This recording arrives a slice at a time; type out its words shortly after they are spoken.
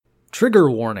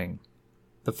Trigger warning.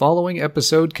 The following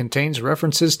episode contains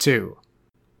references to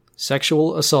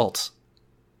sexual assault,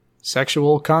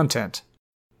 sexual content,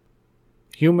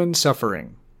 human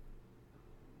suffering,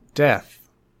 death,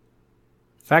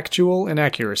 factual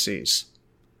inaccuracies,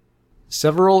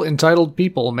 several entitled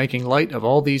people making light of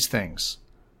all these things.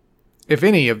 If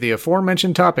any of the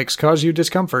aforementioned topics cause you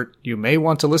discomfort, you may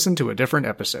want to listen to a different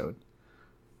episode.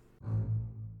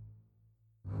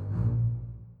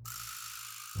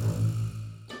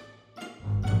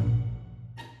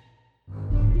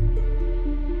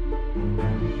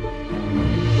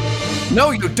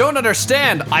 No, you don't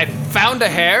understand. I found a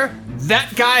hair.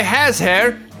 That guy has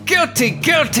hair. Guilty,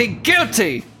 guilty,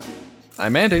 guilty.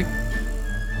 I'm Andy.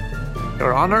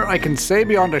 Your Honor, I can say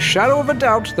beyond a shadow of a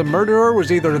doubt the murderer was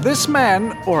either this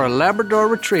man or a Labrador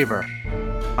Retriever.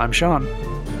 I'm Sean.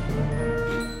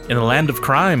 In the land of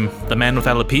crime, the man with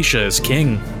alopecia is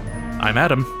king. I'm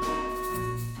Adam.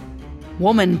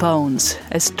 Woman bones,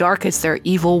 as dark as their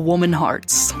evil woman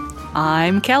hearts.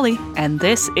 I'm Kelly, and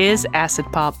this is Acid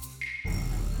Pop.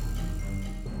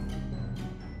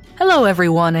 Hello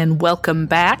everyone, and welcome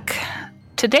back.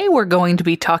 Today we're going to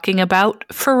be talking about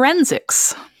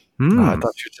forensics. Oh, I thought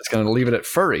you were just going to leave it at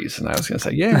furries, and I was going to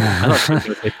say, yeah. I thought you were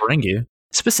going to say Ferengi.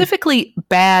 Specifically,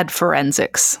 bad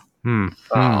forensics.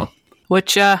 Oh,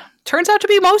 Which turns out to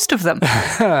be most of them.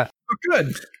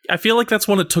 good. I feel like that's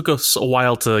one it took us a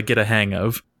while to get a hang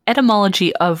of.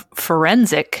 Etymology of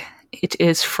forensic, it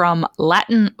is from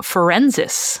Latin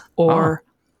forensis, or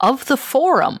of the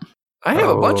forum. I have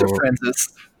a bunch of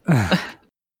friends.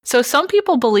 So some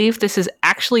people believe this is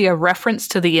actually a reference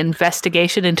to the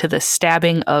investigation into the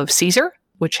stabbing of Caesar,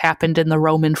 which happened in the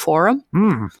Roman Forum.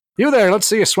 You there, let's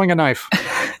see you swing a knife.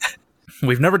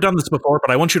 We've never done this before,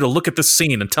 but I want you to look at this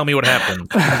scene and tell me what happened.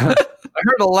 I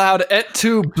heard a loud et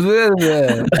tu.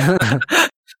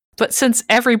 But since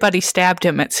everybody stabbed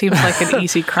him, it seems like an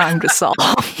easy crime to solve.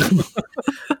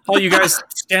 All you guys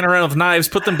stand around with knives,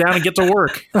 put them down and get to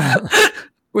work.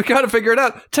 We got to figure it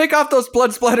out. Take off those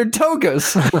blood-splattered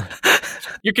togas.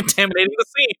 You're contaminating the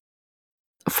scene.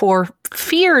 For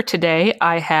fear today,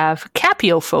 I have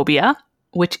capiophobia,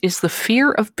 which is the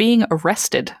fear of being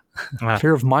arrested.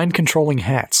 Fear of mind-controlling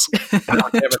hats.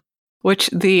 Which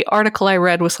the article I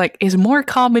read was like, is more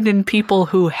common in people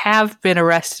who have been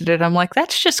arrested. And I'm like,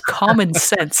 that's just common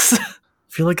sense. I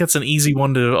feel like that's an easy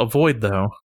one to avoid, though.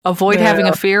 Avoid having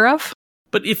a fear of?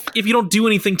 But if you don't do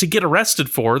anything to get arrested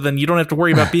for, then you don't have to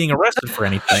worry about being arrested for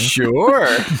anything. Sure.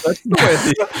 That's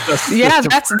the way Yeah,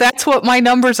 that's what my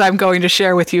numbers I'm going to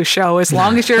share with you show. As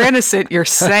long as you're innocent, you're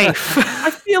safe. I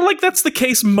feel like that's the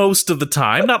case most of the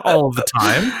time, not all of the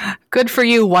time. Good for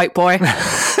you, white boy.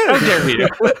 How dare you?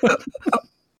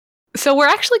 So we're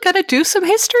actually going to do some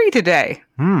history today.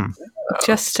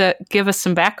 Just to give us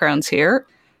some backgrounds here.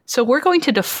 So we're going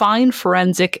to define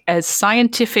forensic as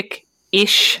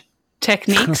scientific-ish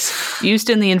techniques used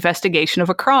in the investigation of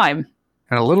a crime.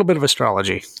 And a little bit of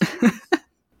astrology.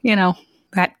 You know,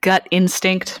 that gut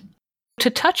instinct.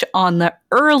 To touch on the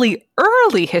early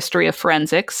history of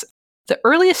forensics, the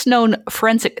earliest known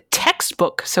forensic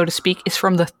textbook, so to speak, is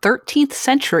from the 13th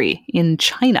century in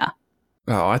China.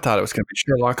 Oh, I thought it was going to be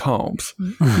Sherlock Holmes.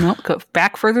 No, go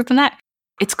back further than that.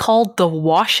 It's called The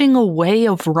Washing Away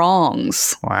of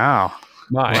Wrongs. Wow.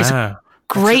 Nice. Wow.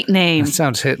 Great name. That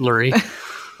sounds Hitlery.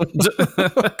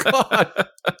 God.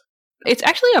 It's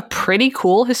actually a pretty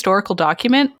cool historical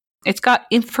document. It's got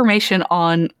information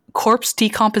on corpse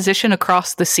decomposition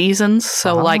across the seasons.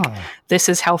 So, like, this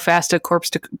is how fast a corpse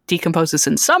decomposes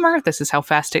in summer. This is how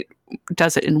fast it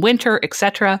does it in winter,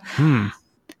 etc.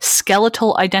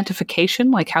 Skeletal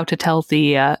identification, like how to tell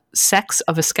the sex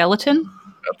of a skeleton.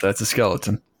 That's a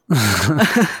skeleton.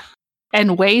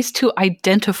 And ways to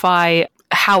identify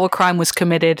how a crime was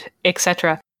committed,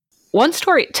 etc. One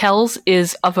story it tells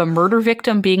is of a murder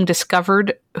victim being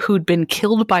discovered who'd been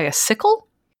killed by a sickle.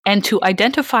 And to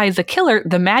identify the killer,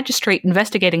 the magistrate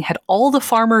investigating had all the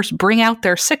farmers bring out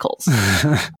their sickles.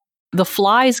 The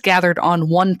flies gathered on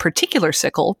one particular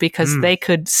sickle because they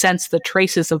could sense the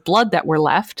traces of blood that were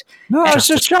left. No, I was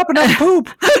just chopping up poop.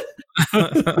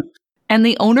 And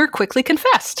the owner quickly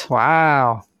confessed.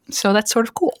 Wow. So that's sort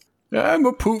of cool. I'm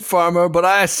a poop farmer, but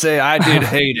I say I did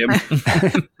hate him.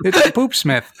 It's a poop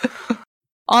smith.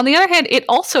 On the other hand, it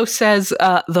also says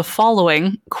the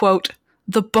following, quote,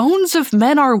 "The bones of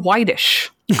men are whitish.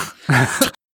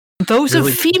 Those of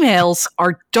females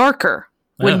are darker.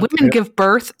 When women give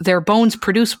birth, their bones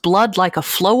produce blood like a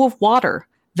flow of water.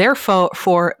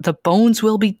 Therefore, the bones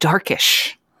will be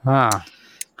darkish. Huh.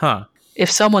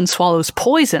 If someone swallows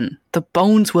poison, the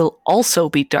bones will also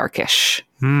be darkish."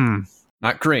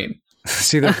 Not green.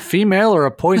 It's either female or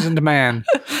a poisoned man.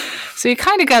 So you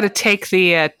kind of got to take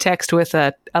the text with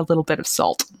a little bit of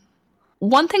salt.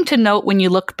 One thing to note when you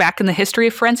look back in the history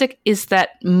of forensic is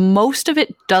that most of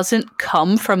it doesn't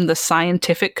come from the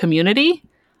scientific community.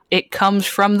 It comes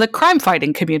from the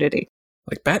crime-fighting community.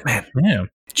 Like Batman. Yeah.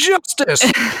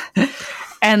 Justice!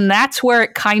 And that's where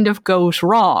it kind of goes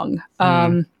wrong.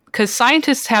 Because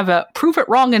scientists have a prove it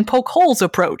wrong and poke holes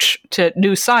approach to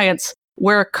new science,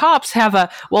 where cops have a,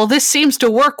 well, this seems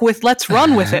to work with let's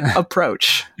run with it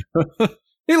approach.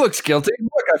 He looks guilty.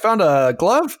 Look, I found a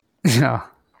glove. Yeah.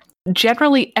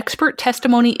 Generally, expert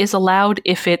testimony is allowed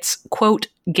if it's, quote,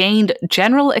 gained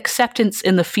general acceptance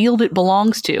in the field it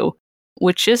belongs to,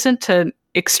 which isn't an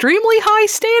extremely high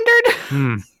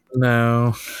standard.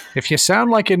 No. If you sound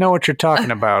like you know what you're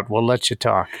talking about, we'll let you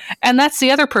talk. And that's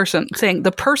the other thing.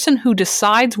 The person who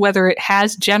decides whether it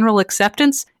has general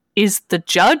acceptance is the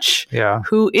judge,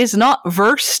 who is not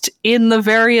versed in the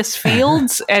various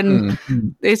fields, and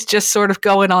it's just sort of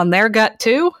going on their gut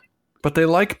too. But they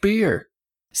like beer.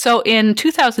 So in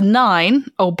 2009,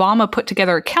 Obama put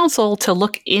together a council to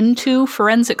look into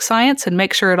forensic science and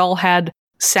make sure it all had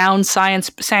sound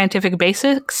scientific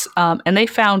basics, and they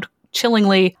found,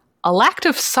 chillingly, a lack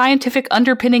of scientific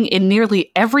underpinning in nearly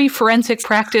every forensic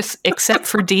practice except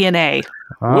for DNA.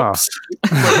 Whoops.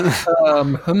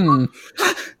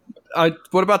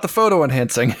 What about the photo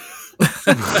enhancing?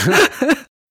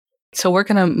 So we're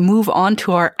going to move on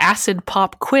to our acid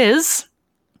pop quiz.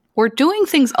 We're doing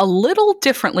things a little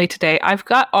differently today. I've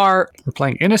got our... We're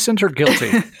playing innocent or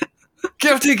guilty.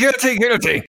 Guilty, guilty,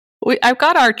 guilty. I've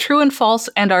got our true and false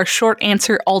and our short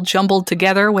answer all jumbled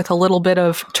together with a little bit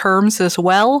of terms as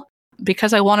well,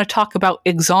 because I want to talk about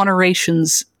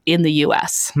exonerations in the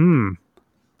U.S.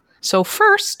 So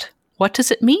first, what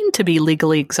does it mean to be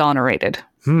legally exonerated?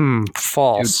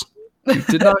 False. You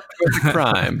did not commit a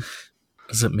crime.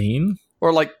 Does it mean?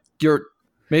 Or like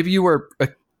maybe you were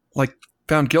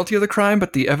found guilty of the crime,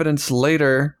 but the evidence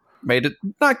later made it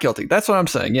not guilty. That's what I'm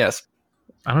saying. Yes.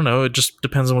 I don't know. It just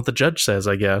depends on what the judge says,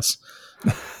 I guess.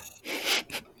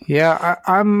 Yeah,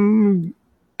 I'm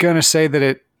going to say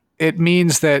that it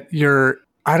means that you're,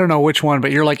 I don't know which one,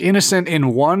 but you're like innocent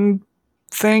in one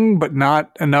thing, but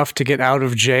not enough to get out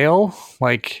of jail.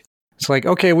 Like, it's like,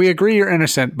 okay, we agree you're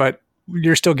innocent, but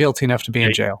you're still guilty enough to be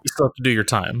in jail. You still have to do your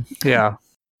time. Yeah.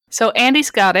 So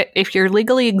Andy's got it. If you're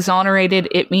legally exonerated,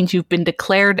 it means you've been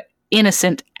declared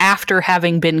innocent after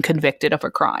having been convicted of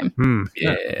a crime.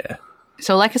 Yeah.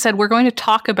 So like I said, we're going to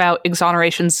talk about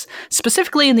exonerations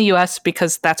specifically in the U.S.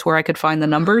 because that's where I could find the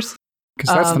numbers.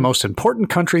 Because that's the most important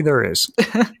country there is.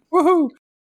 Woohoo!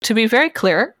 To be very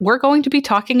clear, we're going to be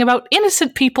talking about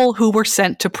innocent people who were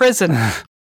sent to prison.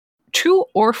 True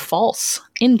or false?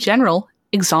 In general,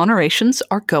 exonerations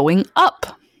are going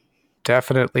up.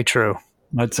 Definitely true.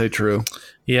 I'd say true.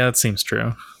 Yeah, it seems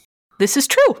true. This is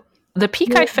true. The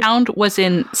peak I found was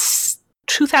in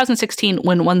 2016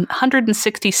 when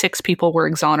 166 people were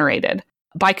exonerated.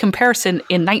 By comparison,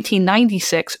 in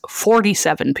 1996,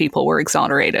 47 people were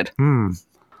exonerated.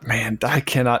 Man,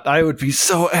 I would be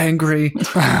so angry.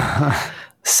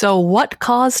 So what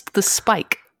caused the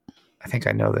spike? I think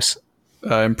I know this.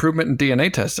 Improvement in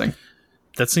DNA testing.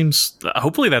 That seems,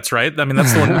 hopefully that's right. I mean,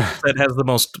 that's the one that has the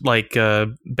most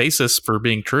basis for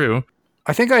being true.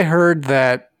 I think I heard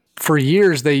that for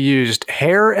years they used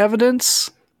hair evidence,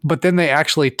 but then they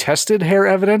actually tested hair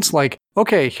evidence. Like,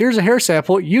 okay, here's a hair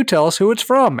sample. You tell us who it's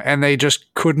from. And they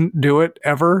just couldn't do it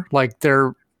ever. Like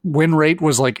their win rate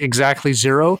was like exactly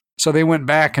 0. So they went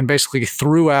back and basically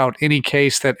threw out any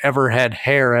case that ever had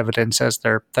hair evidence as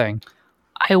their thing.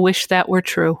 I wish that were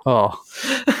true. Oh.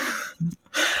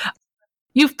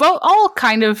 You've both all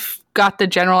kind of got the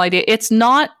general idea. It's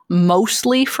not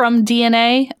mostly from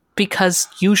DNA because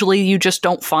usually you just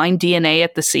don't find DNA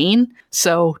at the scene.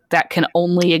 So that can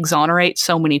only exonerate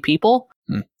so many people.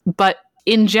 But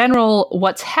in general,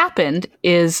 what's happened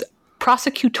is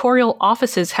prosecutorial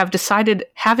offices have decided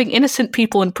having innocent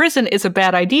people in prison is a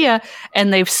bad idea,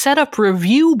 and they've set up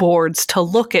review boards to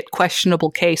look at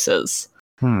questionable cases.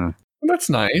 That's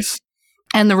nice.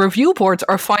 And the review boards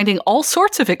are finding all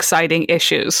sorts of exciting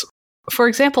issues. For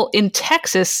example, in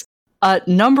Texas, a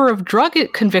number of drug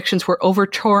convictions were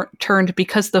overturned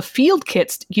because the field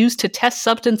kits used to test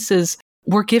substances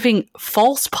were giving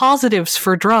false positives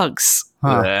for drugs.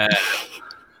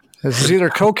 This is either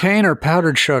cocaine or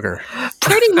powdered sugar.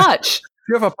 Pretty much.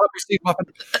 You have a puppy seed muffin.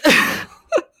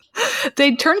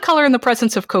 They'd turn color in the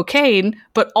presence of cocaine,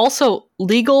 but also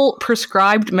legal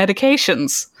prescribed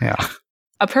medications. Yeah.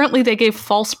 Apparently, they gave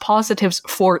false positives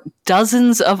for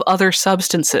dozens of other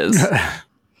substances.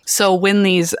 So when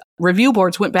these review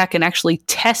boards went back and actually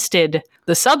tested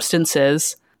the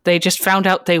substances, they just found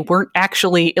out they weren't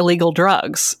actually illegal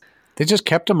drugs. They just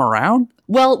kept them around?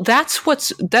 Well, that's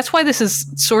why this is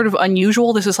sort of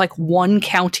unusual. This is like one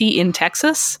county in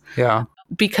Texas. Yeah.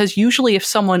 Because usually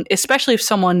especially if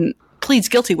someone pleads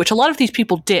guilty, which a lot of these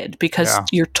people did because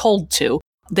you're told to,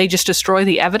 they just destroy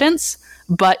the evidence.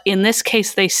 But in this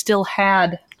case, they still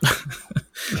had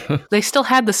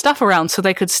the stuff around so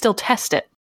they could still test it.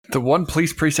 The one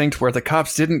police precinct where the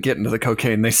cops didn't get into the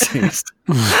cocaine they seized.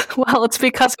 Well, it's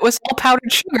because it was all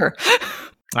powdered sugar.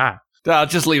 I'll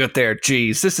just leave it there.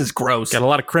 Jeez, this is gross. Got a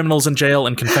lot of criminals in jail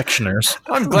and confectioners.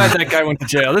 I'm glad that guy went to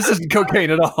jail. This isn't cocaine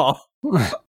at all.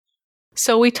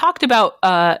 So we talked about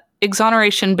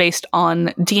exoneration based on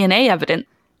DNA evidence.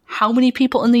 How many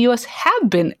people in the U.S. have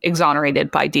been exonerated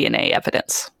by DNA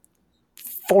evidence?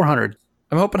 400.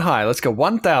 I'm hoping high. Let's go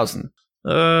 1,000.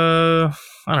 I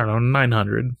don't know,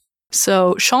 900.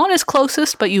 So Sean is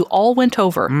closest, but you all went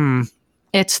over.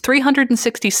 It's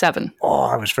 367. Oh,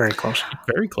 I was very close.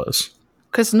 Very close.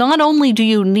 Because not only do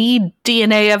you need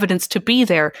DNA evidence to be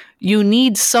there, you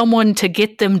need someone to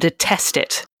get them to test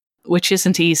it, which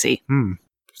isn't easy. A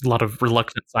lot of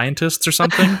reluctant scientists or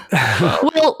something.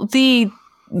 Well, the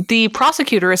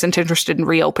prosecutor isn't interested in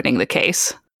reopening the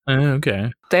case.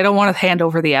 Okay. They don't want to hand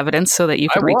over the evidence so that you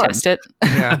can retest it.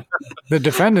 Yeah. The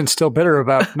defendant's still bitter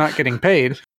about not getting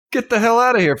paid. Get the hell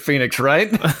out of here, Phoenix,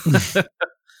 right?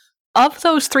 Of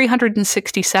those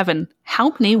 367,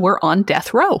 how many were on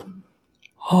death row?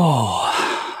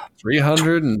 Oh.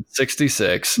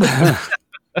 366.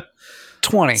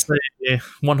 20. Say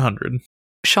 100.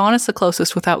 Sean is the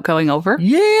closest without going over.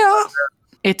 Yeah.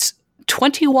 It's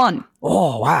 21.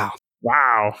 Oh, wow.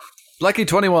 Wow. Lucky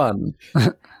 21.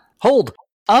 Hold.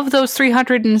 Of those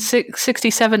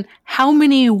 367, how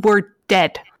many were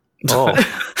dead? Oh.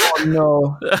 Oh,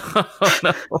 no.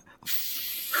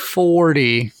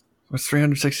 40. What's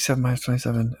 367 minus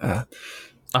 27?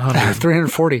 100.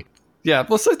 340. Yeah,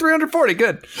 let's say 340.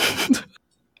 Good.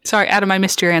 Sorry, Adam, I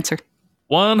missed your answer.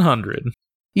 100.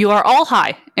 You are all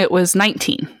high. It was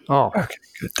 19. Oh. Okay,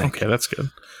 good. Okay, that's good.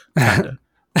 Kinda.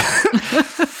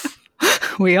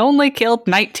 We only killed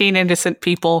 19 innocent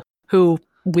people who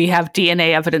we have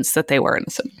DNA evidence that they were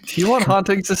innocent. Do you want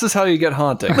hauntings? This is how you get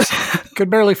hauntings. Could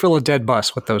barely fill a dead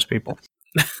bus with those people.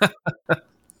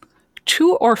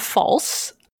 True or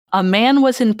false? A man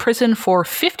was in prison for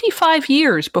 55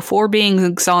 years before being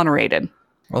exonerated.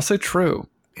 I'll say true.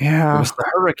 It Yeah. was the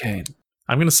hurricane.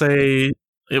 I'm going to say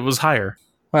it was higher.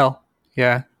 Well,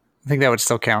 yeah. I think that would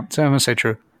still count. So I'm going to say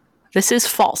true. This is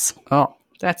false. Oh,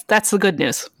 That's the good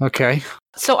news. okay.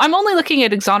 So I'm only looking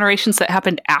at exonerations that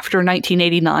happened after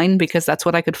 1989 because that's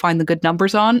what I could find the good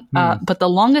numbers on. But the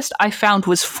longest I found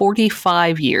was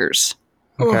 45 years.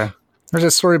 Okay. There's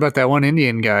a story about that one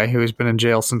Indian guy who has been in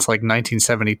jail since like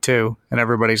 1972. And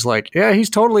everybody's like, yeah, he's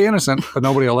totally innocent, but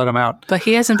nobody will let him out. But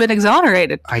he hasn't been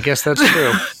exonerated. I guess that's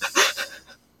true.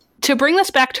 To bring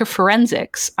this back to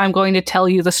forensics, I'm going to tell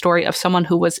you the story of someone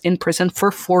who was in prison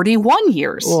for 41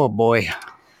 years. Oh, boy.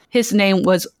 His name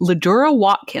was Ladura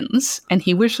Watkins, and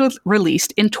he was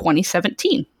released in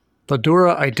 2017.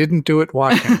 Ladura, I didn't do it,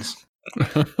 Watkins.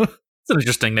 It's an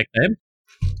interesting nickname.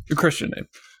 Your Christian name.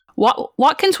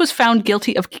 Watkins was found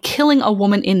guilty of killing a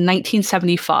woman in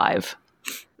 1975.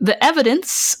 The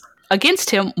evidence against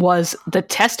him was the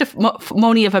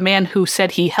testimony of a man who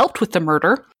said he helped with the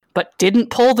murder, but didn't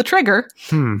pull the trigger,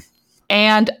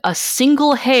 and a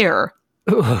single hair,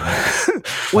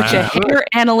 which a hair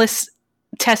analyst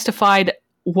testified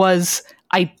was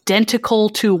identical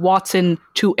to Watson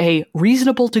to a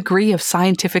reasonable degree of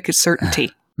scientific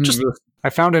certainty. I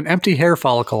found an empty hair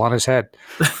follicle on his head.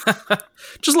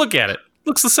 Just look at it.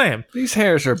 Looks the same. These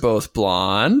hairs are both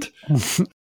blonde.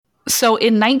 So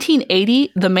in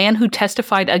 1980, the man who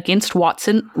testified against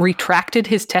Watson retracted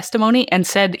his testimony and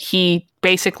said he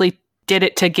basically did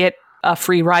it to get a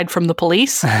free ride from the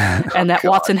police and that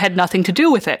Watson had nothing to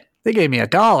do with it. They gave me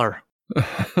 $1.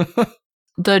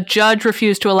 The judge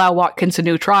refused to allow Watkins a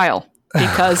new trial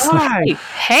because hey,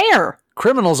 hair.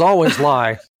 Criminals always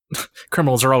lie.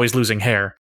 Criminals are always losing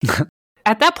hair.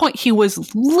 At that point, he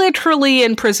was literally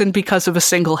in prison because of a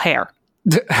single hair.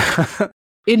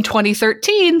 In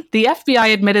 2013, the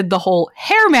FBI admitted the whole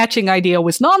hair matching idea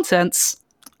was nonsense.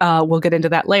 We'll get into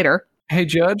that later. Hey,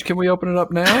 Judge, can we open it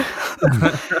up now?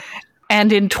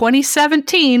 And in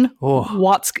 2017,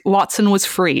 Oh. Watson was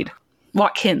freed.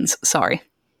 Watkins, sorry.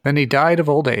 Then he died of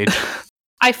old age.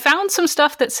 I found some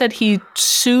stuff that said he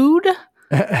sued,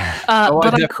 I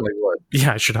but definitely would.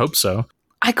 Yeah, I should hope so.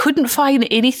 I couldn't find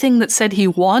anything that said he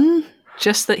won,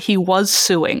 just that he was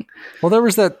suing. Well, there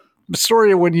was that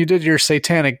story when you did your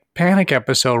Satanic Panic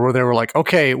episode where they were like,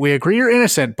 okay, we agree you're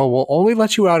innocent, but we'll only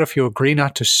let you out if you agree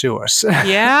not to sue us.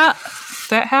 Yeah,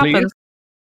 that happens.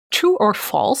 True or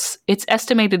false, it's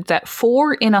estimated that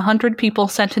 4 in 100 people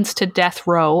sentenced to death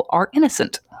row are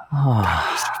innocent.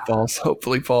 False.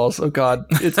 Hopefully false. Oh, God.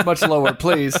 It's much lower,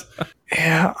 please.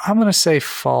 Yeah, I'm going to say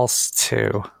false,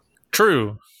 too.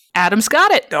 True. Adam's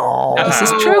got it. Oh. This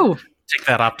is true. Take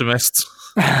that, optimists.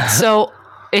 So,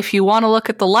 if you want to look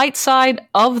at the light side,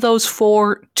 of those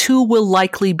 4, 2 will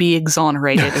likely be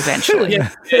exonerated eventually.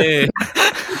 Hey,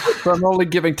 So I'm only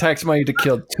giving tax money to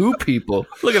kill 2 people.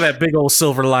 look at that big old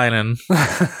silver lining.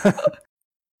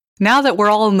 Now that we're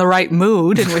all in the right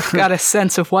mood and we've got a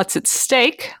sense of what's at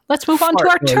stake, let's move on to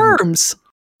our terms.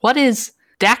 What is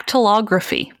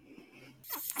dactylography?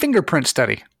 Fingerprint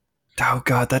study. Oh,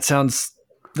 God. That sounds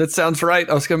right.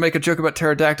 I was going to make a joke about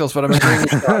pterodactyls, but I'm agreeing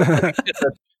with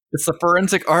that. It's the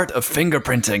forensic art of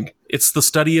fingerprinting. It's the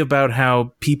study about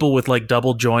how people with like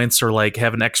double joints or like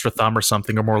have an extra thumb or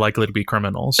something are more likely to be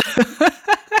criminals.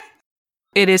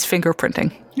 It is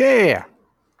fingerprinting. Yeah.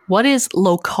 What is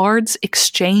Locard's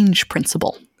exchange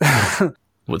principle?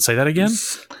 Would say that again?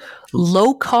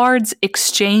 Locard's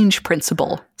exchange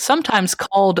principle, sometimes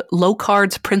called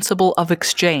Locard's principle of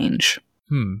exchange.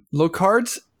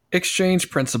 Locard's exchange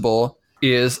principle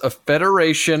is a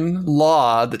Federation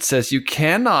law that says you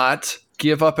cannot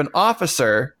give up an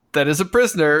officer that is a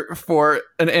prisoner for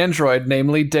an android,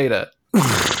 namely Data.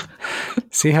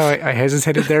 See how I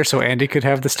hesitated there so Andy could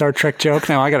have the Star Trek joke?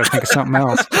 Now I got to think of something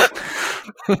else.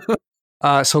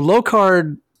 So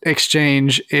Locard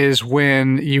exchange is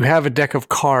when you have a deck of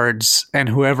cards and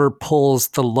whoever pulls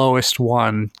the lowest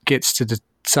one gets to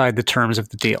decide the terms of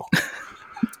the deal.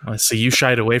 I see you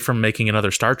shied away from making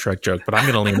another Star Trek joke, but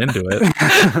I'm going to lean into it.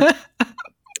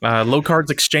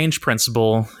 Locard's exchange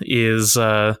principle is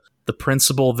the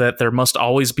principle that there must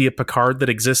always be a Picard that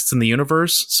exists in the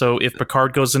universe. So if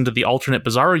Picard goes into the alternate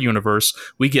Bizarro universe,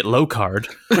 we get Locard.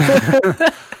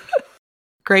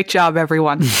 Great job,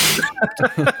 everyone.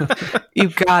 You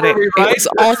got it. It was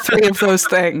all 3 of those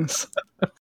things.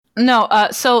 No,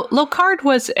 so Locard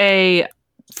was a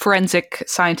forensic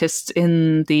scientist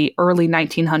in the early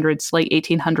 1900s, late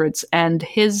 1800s, and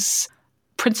his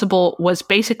principle was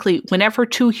basically whenever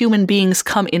 2 human beings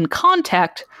come in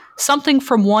contact, something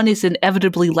from one is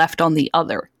inevitably left on the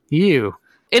other. You.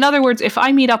 In other words, if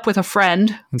I meet up with a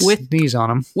friend Sneeze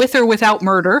on him. with or without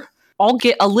murder, I'll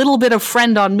get a little bit of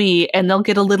friend on me, and they'll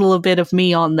get a little bit of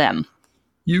me on them.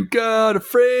 You got a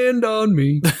friend on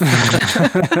me.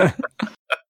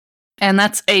 And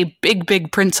that's a big,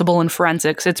 big principle in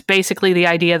forensics. It's basically the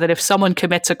idea that if someone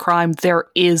commits a crime, there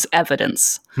is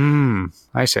evidence.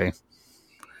 I see.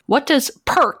 What does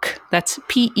PERK, that's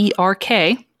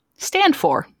P-E-R-K, stand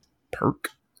for? Perk.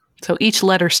 So each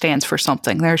letter stands for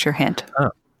something. There's your hint.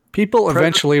 People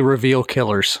eventually reveal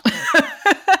killers.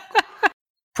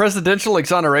 Presidential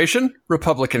exoneration?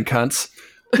 Republican cunts.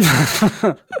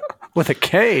 With a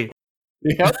K.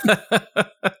 Yep.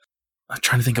 I'm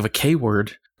trying to think of a K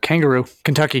word. Kangaroo.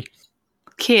 Kentucky.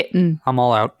 Kitten. I'm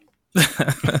all out.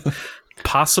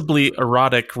 Possibly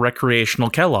erotic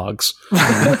recreational Kellogg's.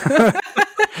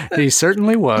 He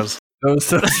certainly was.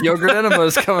 Those yogurt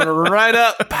enemas coming right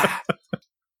up.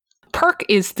 PERK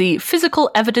is the Physical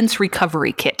Evidence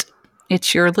Recovery Kit.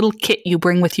 It's your little kit you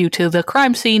bring with you to the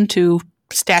crime scene to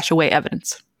stash away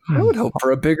evidence. I would hope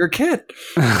for a bigger kit.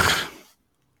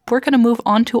 We're going to move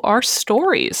on to our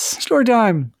stories. Story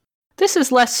time. This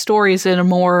is less stories in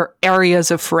more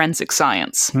areas of forensic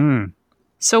science.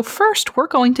 So first, we're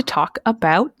going to talk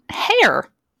about hair.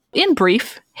 In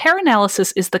brief, hair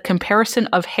analysis is the comparison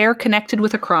of hair connected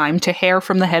with a crime to hair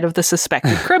from the head of the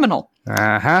suspected criminal.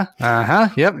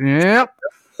 Yep.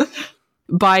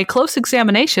 By close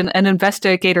examination, an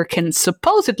investigator can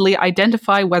supposedly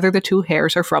identify whether the 2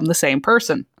 hairs are from the same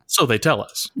person. So they tell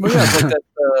us. Well, yeah, it's like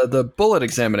that, the bullet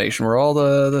examination where all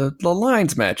the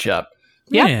lines match up.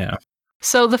 Yep. Yeah.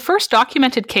 So the first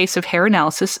documented case of hair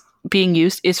analysis being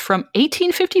used is from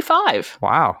 1855.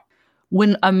 Wow.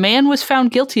 When a man was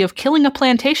found guilty of killing a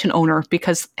plantation owner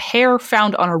because hair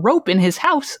found on a rope in his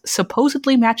house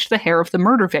supposedly matched the hair of the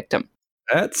murder victim.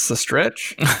 That's a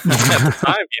stretch. At the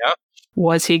time, yeah.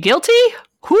 Was he guilty?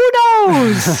 Who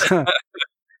knows?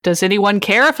 Does anyone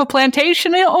care if a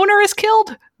plantation owner is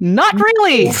killed? Not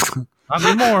really. Not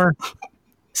anymore.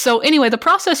 So anyway, the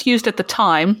process used at the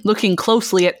time, looking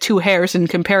closely at 2 hairs and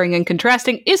comparing and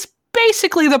contrasting, is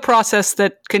basically the process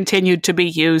that continued to be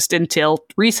used until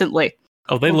recently.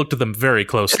 Oh, they looked at them very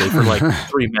closely for like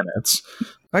 3 minutes.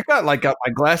 I got my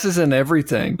glasses and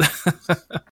everything.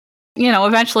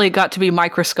 Eventually it got to be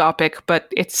microscopic,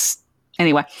 but it's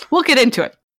Anyway, we'll get into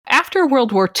it. After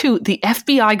World War II, the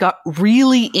FBI got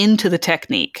really into the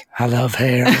technique. I love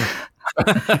hair.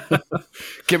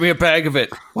 Give me a bag of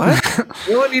it. What?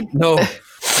 No.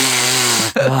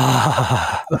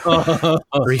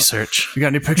 Research. You got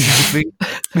any pictures of me?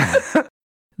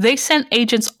 They sent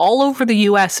agents all over the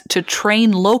U.S. to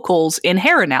train locals in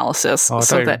hair analysis. I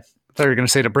thought you were going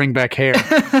to say to bring back hair.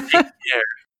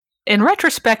 In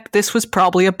retrospect, this was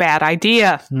probably a bad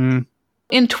idea. Mm.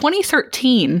 In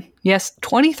 2013, yes,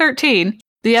 2013,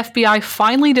 the FBI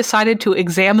finally decided to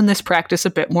examine this practice a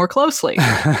bit more closely.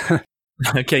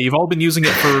 Okay, you've all been using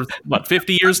it for,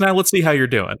 50 years now? Let's see how you're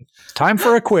doing. Time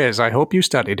for a quiz. I hope you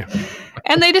studied.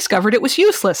 And they discovered it was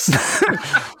useless.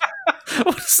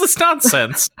 What is this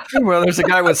nonsense? Well, there's a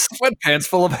guy with sweatpants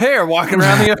full of hair walking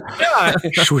around the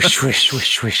FBI. Swish, swish,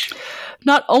 swish, swish.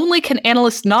 Not only can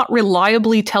analysts not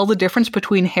reliably tell the difference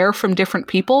between hair from different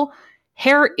people,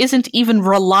 hair isn't even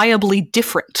reliably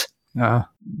different.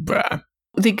 Bruh.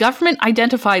 The government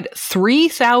identified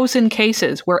 3,000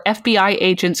 cases where FBI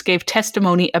agents gave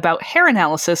testimony about hair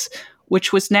analysis,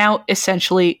 which was now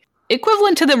essentially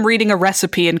equivalent to them reading a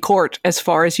recipe in court as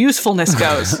far as usefulness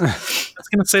goes. I was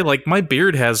going to say, my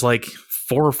beard has 4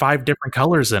 or 5 different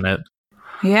colors in it.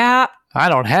 Yeah. I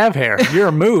don't have hair. You're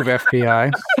a move,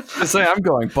 FBI. To say I'm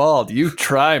going bald. You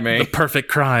try me. The perfect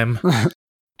crime.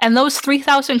 And those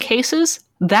 3,000 cases,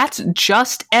 that's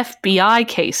just FBI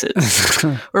cases.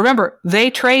 Remember, they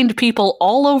trained people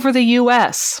all over the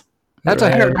U.S. That's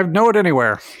a hair. I know it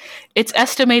anywhere. It's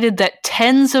estimated that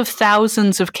tens of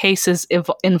thousands of cases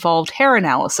involved hair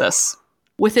analysis.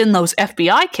 Within those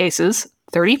FBI cases,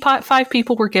 35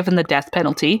 people were given the death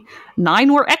penalty,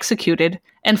 9 were executed,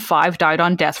 and 5 died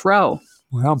on death row.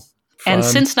 Well, and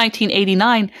since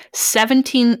 1989,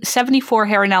 74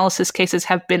 hair analysis cases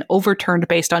have been overturned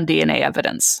based on DNA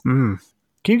evidence. Can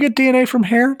you get DNA from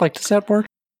hair? Does that work?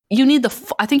 You need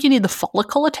I think you need the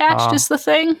follicle attached is the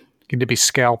thing. You need to be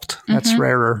scalped. That's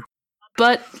rarer.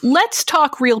 But let's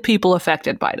talk real people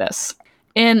affected by this.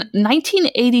 In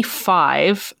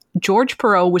 1985, George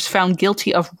Perot was found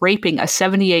guilty of raping a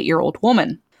 78-year-old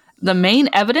woman. The main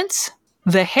evidence?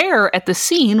 The hair at the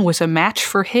scene was a match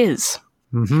for his.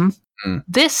 Mm-hmm.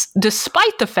 This,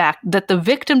 despite the fact that the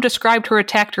victim described her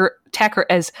attacker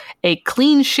as a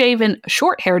clean-shaven,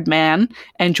 short-haired man,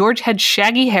 and George had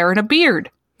shaggy hair and a beard.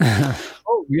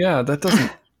 Oh, yeah, that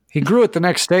doesn't... He grew it the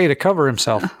next day to cover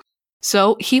himself.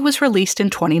 So he was released in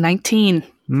 2019.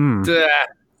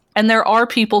 And there are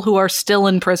people who are still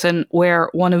in prison where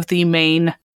one of the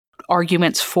main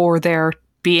arguments for their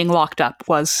being locked up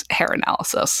was hair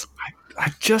analysis.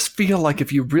 I just feel like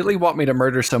if you really want me to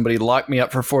murder somebody, lock me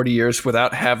up for 40 years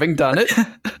without having done it.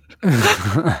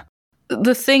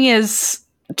 The thing is,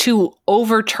 to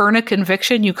overturn a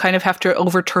conviction, you kind of have to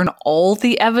overturn all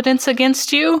the evidence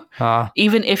against you,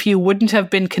 even if you wouldn't have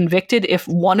been convicted if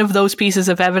one of those pieces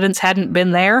of evidence hadn't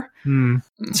been there.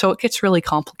 So it gets really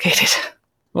complicated.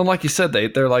 Well, like you said,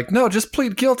 they're like, no, just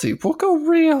plead guilty. We'll go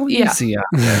real easy out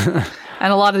there.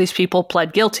 And a lot of these people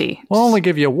pled guilty. We'll only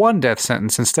give you 1 death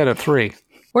sentence instead of 3.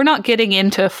 We're not getting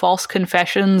into false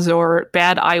confessions or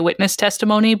bad eyewitness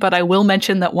testimony, but I will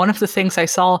mention that one of the things I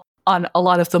saw on a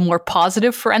lot of the more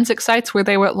positive forensic sites where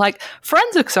they were like,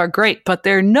 forensics are great, but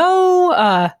they're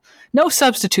no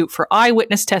substitute for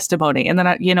eyewitness testimony. And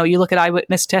then, you look at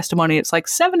eyewitness testimony, it's like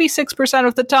 76%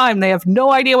 of the time they have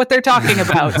no idea what they're talking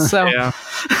about. So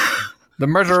The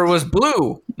murderer was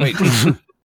blue. Wait.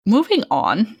 Moving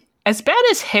on, as bad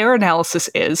as hair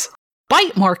analysis is,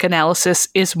 bite mark analysis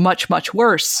is much, much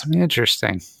worse.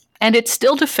 Interesting. And it's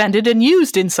still defended and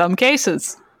used in some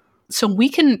cases. So we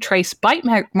can trace bite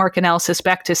mark analysis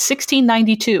back to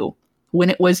 1692,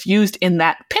 when it was used in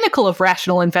that pinnacle of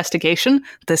rational investigation,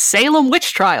 the Salem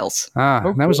witch trials.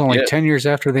 That was only 10 years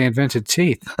after they invented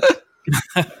teeth.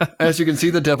 As you can see,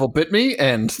 the devil bit me,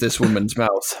 and this woman's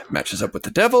mouth matches up with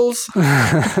the devil's.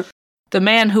 The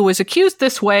man who was accused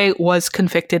this way was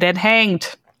convicted and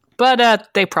hanged. But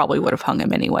they probably would have hung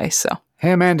him anyway, so.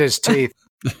 Him and his teeth.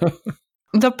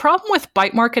 The problem with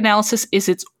bite mark analysis is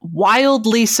it's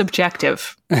wildly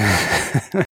subjective.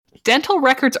 Dental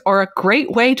records are a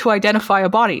great way to identify a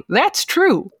body. That's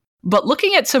true. But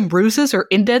looking at some bruises or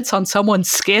indents on someone's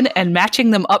skin and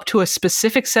matching them up to a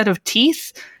specific set of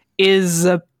teeth is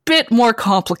a bit more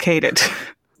complicated.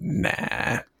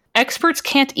 Nah. Experts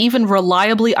can't even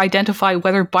reliably identify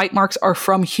whether bite marks are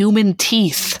from human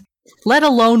teeth, let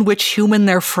alone which human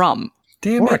they're from.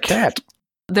 Damn Or it. a cat.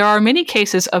 There are many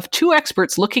cases of 2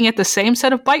 experts looking at the same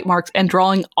set of bite marks and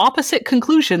drawing opposite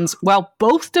conclusions while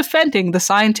both defending the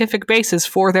scientific basis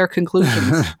for their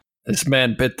conclusions. This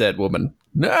man bit that woman.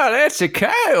 No, that's a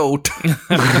coyote.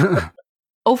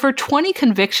 Over 20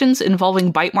 convictions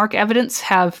involving bite mark evidence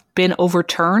have been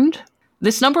overturned.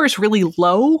 This number is really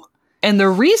low, and the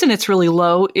reason it's really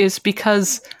low is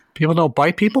because... People don't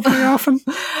bite people very often?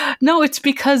 No, it's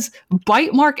because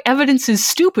bite mark evidence is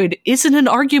stupid isn't an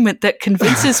argument that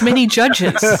convinces many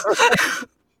judges.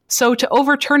 So to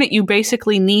overturn it, you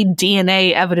basically need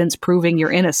DNA evidence proving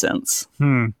your innocence.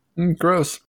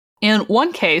 Gross. In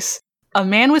one case, a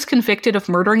man was convicted of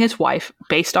murdering his wife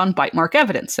based on bite mark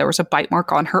evidence. There was a bite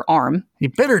mark on her arm. He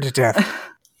bit her to death.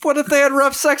 What if they had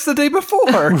rough sex the day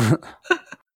before?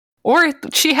 Or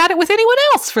she had it with anyone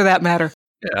else, for that matter.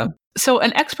 Yeah. So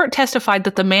an expert testified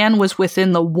that the man was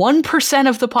within the 1%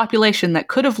 of the population that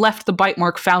could have left the bite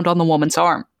mark found on the woman's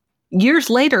arm. Years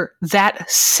later, that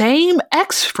same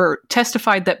expert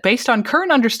testified that based on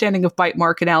current understanding of bite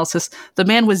mark analysis, the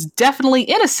man was definitely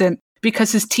innocent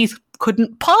because his teeth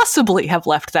couldn't possibly have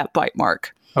left that bite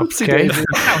mark. Okay.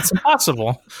 Sounds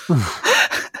impossible.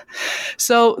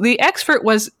 So the expert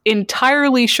was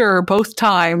entirely sure both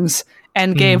times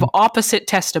and gave opposite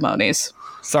testimonies.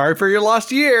 Sorry for your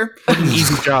lost year. What an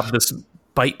easy job this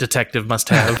bite detective must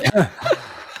have.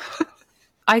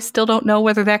 I still don't know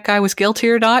whether that guy was guilty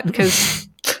or not, because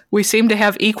we seem to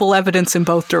have equal evidence in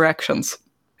both directions.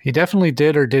 He definitely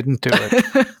did or didn't do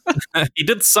it. He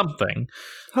did something.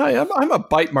 Hi, I'm a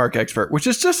bite mark expert, which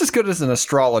is just as good as an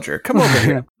astrologer. Come over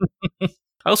here.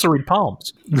 I also read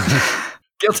palms.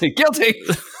 Guilty.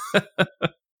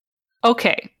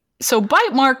 Okay, so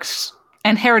bite marks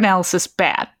and hair analysis,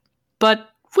 bad. But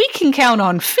we can count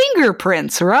on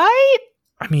fingerprints, right?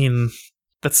 I mean,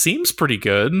 that seems pretty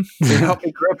good. They help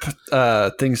me grip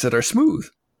things that are smooth.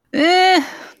 The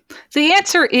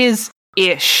answer is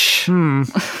ish.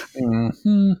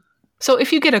 Mm-hmm. So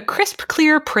if you get a crisp,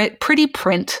 clear, pretty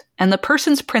print, and the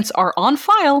person's prints are on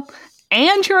file,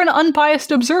 and you're an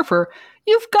unbiased observer,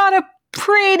 you've got a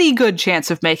pretty good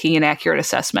chance of making an accurate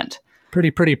assessment.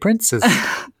 Pretty princes.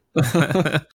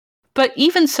 But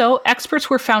even so, experts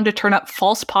were found to turn up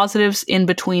false positives in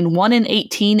between 1 in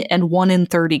 18 and 1 in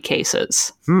 30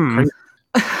 cases.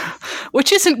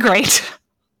 Which isn't great.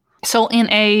 So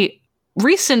in a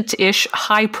recent-ish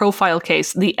high-profile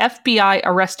case, the FBI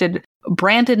arrested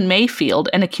Brandon Mayfield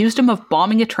and accused him of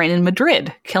bombing a train in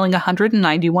Madrid, killing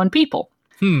 191 people.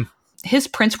 His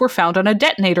prints were found on a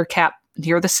detonator cap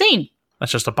near the scene.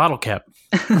 That's just a bottle cap.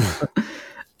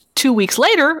 2 weeks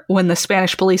later, when the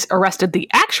Spanish police arrested the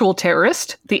actual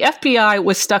terrorist, the FBI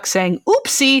was stuck saying,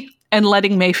 oopsie, and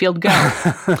letting Mayfield go.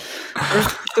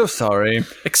 So sorry.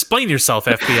 Explain yourself,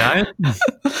 FBI.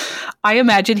 I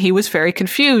imagine he was very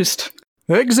confused.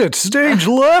 Exit stage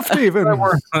left, even.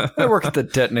 I work at the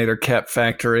detonator cap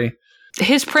factory.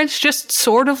 His prints just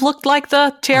sort of looked like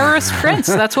the terrorist prints.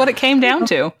 That's what it came down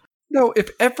to. No, if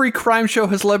every crime show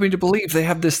has led me to believe they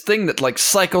have this thing that like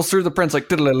cycles through the prints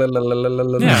like...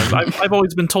 Yeah, I've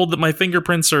always been told that my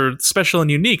fingerprints are special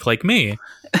and unique, like me.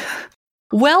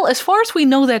 Well, as far as we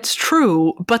know, that's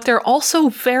true, but they're also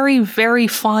very, very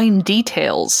fine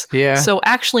details. Yeah. So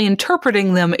actually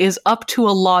interpreting them is up to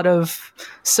a lot of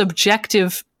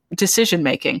subjective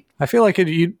decision-making. I feel like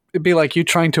it'd be like you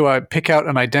trying to pick out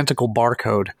an identical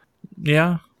barcode.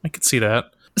 Yeah, I could see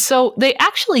that. So they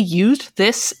actually used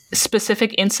this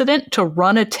specific incident to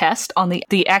run a test on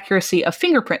the accuracy of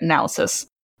fingerprint analysis.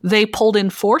 They pulled in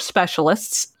 4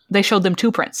 specialists. They showed them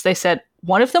 2 prints. They said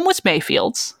one of them was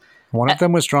Mayfield's. One of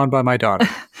them was drawn by my daughter.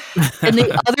 And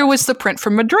the other was the print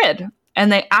from Madrid.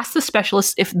 And they asked the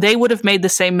specialists if they would have made the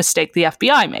same mistake the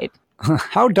FBI made.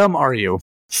 How dumb are you?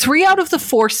 3 out of the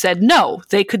 4 said no.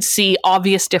 They could see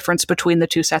obvious difference between the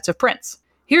 2 sets of prints.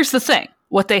 Here's the thing.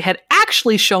 What they had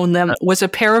actually shown them was a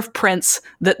pair of prints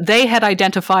that they had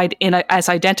identified as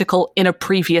identical in a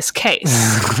previous case.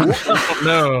 Oh,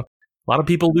 no. A lot of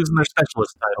people losing their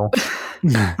specialist title.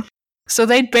 So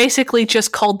they basically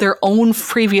just called their own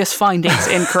previous findings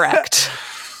incorrect.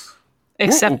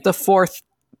 Except the 4th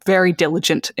very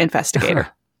diligent investigator.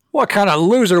 What kind of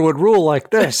loser would rule like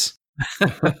this?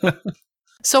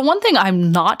 So one thing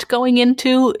I'm not going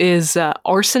into is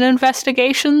arson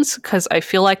investigations, because I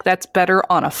feel like that's better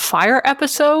on a fire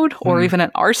episode or even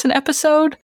an arson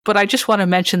episode. But I just want to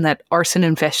mention that arson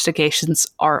investigations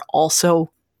are also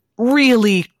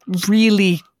really,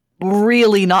 really,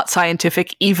 really not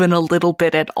scientific, even a little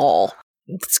bit at all.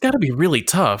 It's got to be really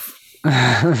tough.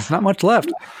 There's not much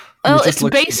left. Well, it's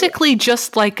basically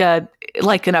just like an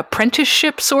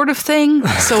apprenticeship sort of thing.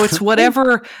 So it's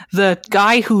whatever the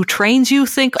guy who trains you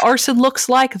think arson looks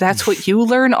like, that's what you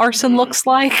learn arson looks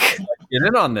like. Get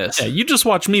in on this. Yeah, you just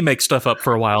watch me make stuff up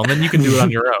for a while, and then you can do it on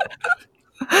your own.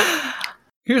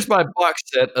 Here's my box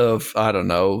set of, I don't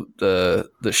know,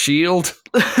 the Shield.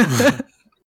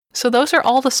 So those are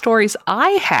all the stories I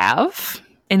have.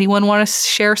 Anyone want to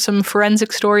share some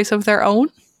forensic stories of their own?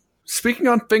 Speaking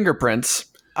on fingerprints,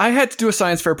 I had to do a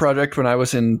science fair project when I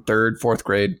was in 3rd, 4th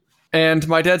grade. And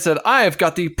my dad said, I've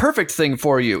got the perfect thing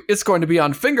for you. It's going to be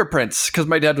on fingerprints. Because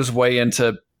my dad was way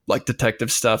into like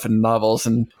detective stuff and novels.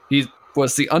 And he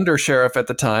was the undersheriff at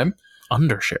the time.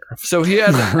 Undersheriff. So he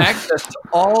had access to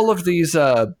all of these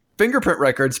fingerprint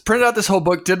records, printed out this whole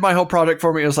book, did my whole project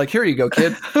for me. It was like, here you go,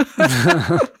 kid.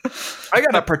 I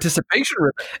got a participation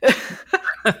ribbon.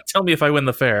 Tell me if I win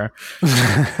the fair.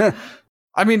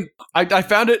 I mean, I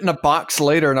found it in a box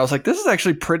later, and I was like, this is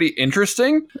actually pretty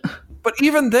interesting. But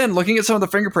even then, looking at some of the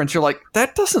fingerprints, you're like,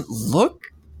 that doesn't look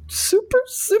super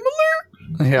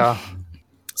similar? Yeah.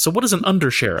 So what is an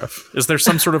undersheriff? Is there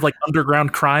some sort of like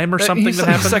underground crime or something He's that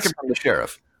like happens? second from the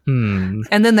sheriff. And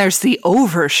then there's the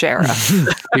oversheriff.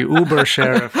 The Uber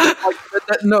sheriff.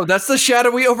 No, that's the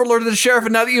shadowy overlord of the sheriff,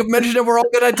 and now that you've mentioned it, we're all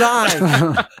going to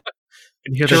die.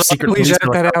 You hear their secret Please police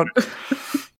edit that out.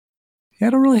 Yeah, I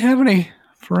don't really have any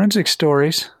forensic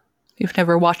stories. You've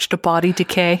never watched a body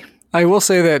decay? I will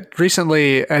say that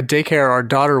recently at daycare, our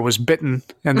daughter was bitten,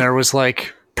 and there was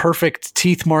like perfect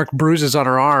teeth mark bruises on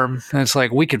her arm. And it's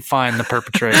like, we could find the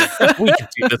perpetrator. We can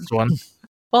do this one.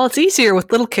 Well, it's easier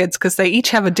with little kids because they each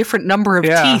have a different number of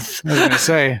teeth. I was going to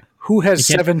say, who has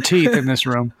 7 teeth in this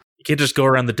room? You can't just go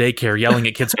around the daycare yelling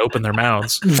at kids to open their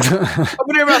mouths.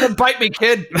 Open your mouth and bite me,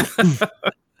 kid.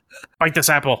 Bite this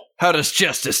apple. How does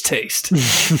justice taste?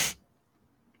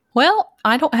 Well,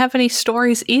 I don't have any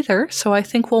stories either, so I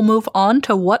think we'll move on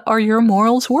to what are your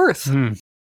morals worth?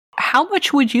 How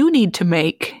much would you need to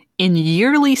make in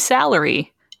yearly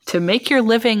salary to make your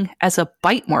living as a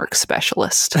bite mark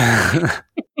specialist?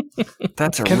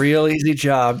 That's a real easy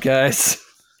job, guys.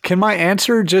 Can my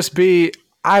answer just be,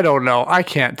 I don't know, I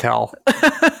can't tell?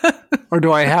 Or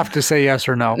do I have to say yes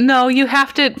or no? No, you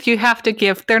have to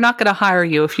give. They're not going to hire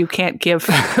you if you can't give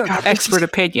expert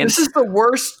opinions. This is the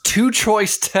worst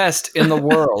 2-choice test in the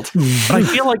world. But I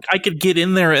feel like I could get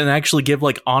in there and actually give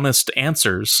like honest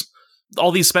answers.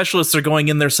 All these specialists are going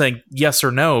in there saying yes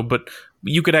or no, but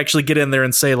you could actually get in there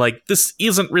and say like, this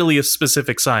isn't really a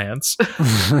specific science.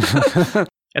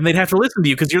 And they'd have to listen to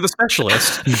you because you're the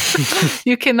specialist.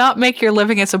 You cannot make your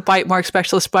living as a bite mark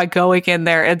specialist by going in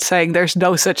there and saying there's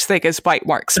no such thing as bite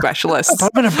mark specialists. I'm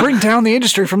going to bring down the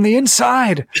industry from the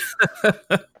inside.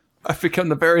 I've become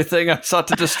the very thing I sought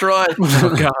to destroy.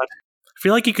 Oh, God. I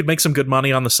feel like you could make some good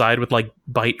money on the side with like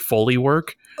bite Foley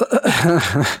work.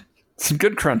 Some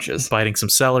good crunches. Biting some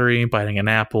celery, biting an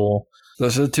apple.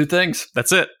 Those are the 2 things.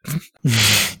 That's it.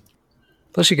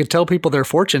 Plus, you could tell people their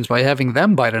fortunes by having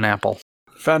them bite an apple.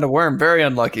 Found a worm. Very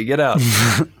unlucky. Get out.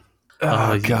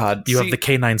 Oh, God. You See, have the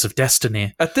canines of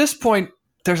destiny. at this point,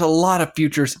 there's a lot of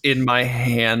futures in my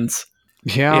hands.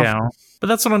 Yeah. But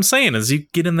that's what I'm saying is you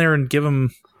get in there and give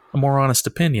them a more honest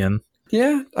opinion.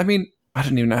 Yeah, I mean, I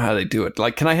don't even know how they do it.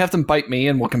 Like, can I have them bite me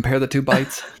and we'll compare the 2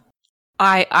 bites?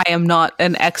 I am not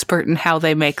an expert in how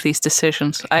they make these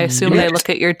decisions. I assume they look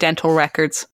at your dental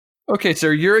records. Okay,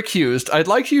 sir, you're accused. I'd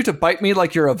like you to bite me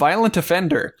like you're a violent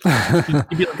offender. You'd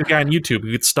be like a guy on YouTube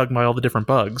who gets stung by all the different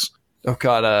bugs. Oh,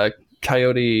 God,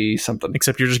 coyote something.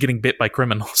 Except you're just getting bit by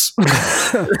criminals.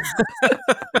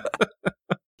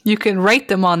 You can rate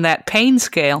them on that pain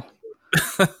scale.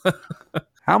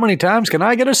 How many times can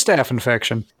I get a staph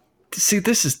infection? See,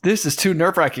 this is too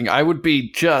nerve-wracking. I would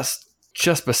be just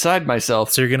beside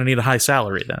myself. So you're going to need a high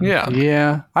salary then. Yeah.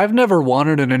 Yeah. I've never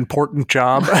wanted an important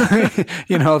job,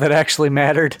 that actually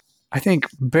mattered. I think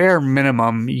bare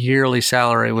minimum yearly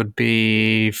salary would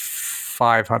be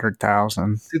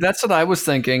 $500,000. See, that's what I was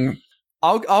thinking.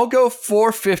 I'll go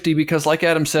 $450 because, like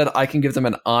Adam said, I can give them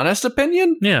an honest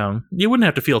opinion. Yeah. You wouldn't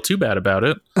have to feel too bad about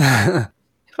it.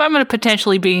 If I'm going to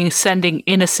potentially be sending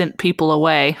innocent people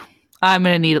away, I'm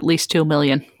going to need at least $2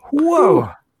 million. Whoa.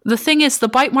 The thing is, the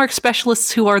bite mark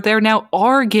specialists who are there now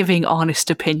are giving honest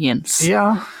opinions.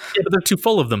 Yeah. Yeah, but they're too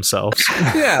full of themselves.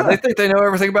 Yeah, they think they know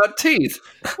everything about teeth.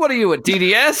 What are you, a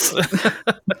DDS?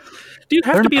 Do you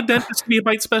have to be a dentist to be a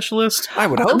bite specialist? I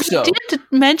would hope so. They did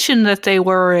mention that they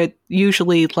were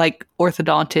usually like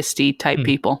orthodontist-y type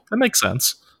people. That makes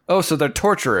sense. Oh, so they're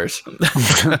torturers.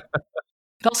 You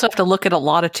also have to look at a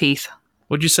lot of teeth.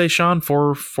 What'd you say, Sean?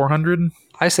 400?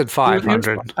 I said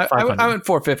 500. I 500. went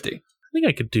 $450. I think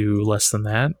I could do less than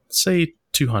that. Say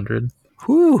 200.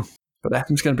 Whew. But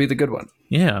Adam's going to be the good one.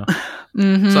 Yeah.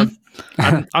 Mm-hmm. So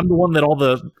I'm the one that all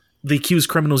the accused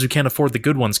criminals who can't afford the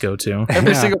good ones go to.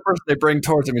 Every single person they bring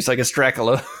towards him is like a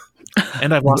Dracula.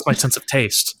 And I've lost my sense of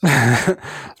taste.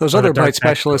 Those Or other the dark bite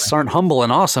specialists aren't humble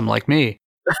and awesome like me.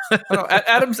 I don't know,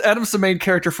 Adam's the main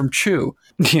character from Chew.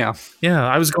 Yeah. Yeah,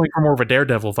 I was going for more of a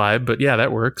Daredevil vibe, but yeah,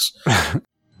 that works.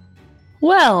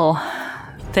 Well,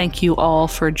 thank you all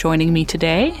for joining me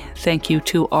today. Thank you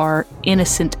to our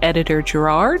innocent editor,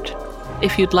 Gerard.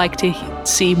 If you'd like to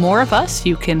see more of us,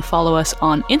 you can follow us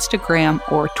on Instagram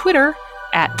or Twitter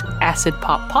at Acid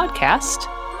Pop Podcast.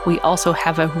 We also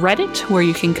have a Reddit where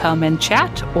you can come and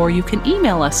chat, or you can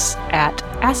email us at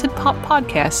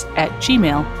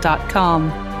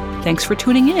acidpoppodcast@gmail.com. Thanks for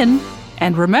tuning in,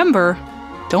 and remember,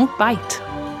 don't bite.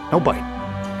 No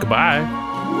bite. Goodbye.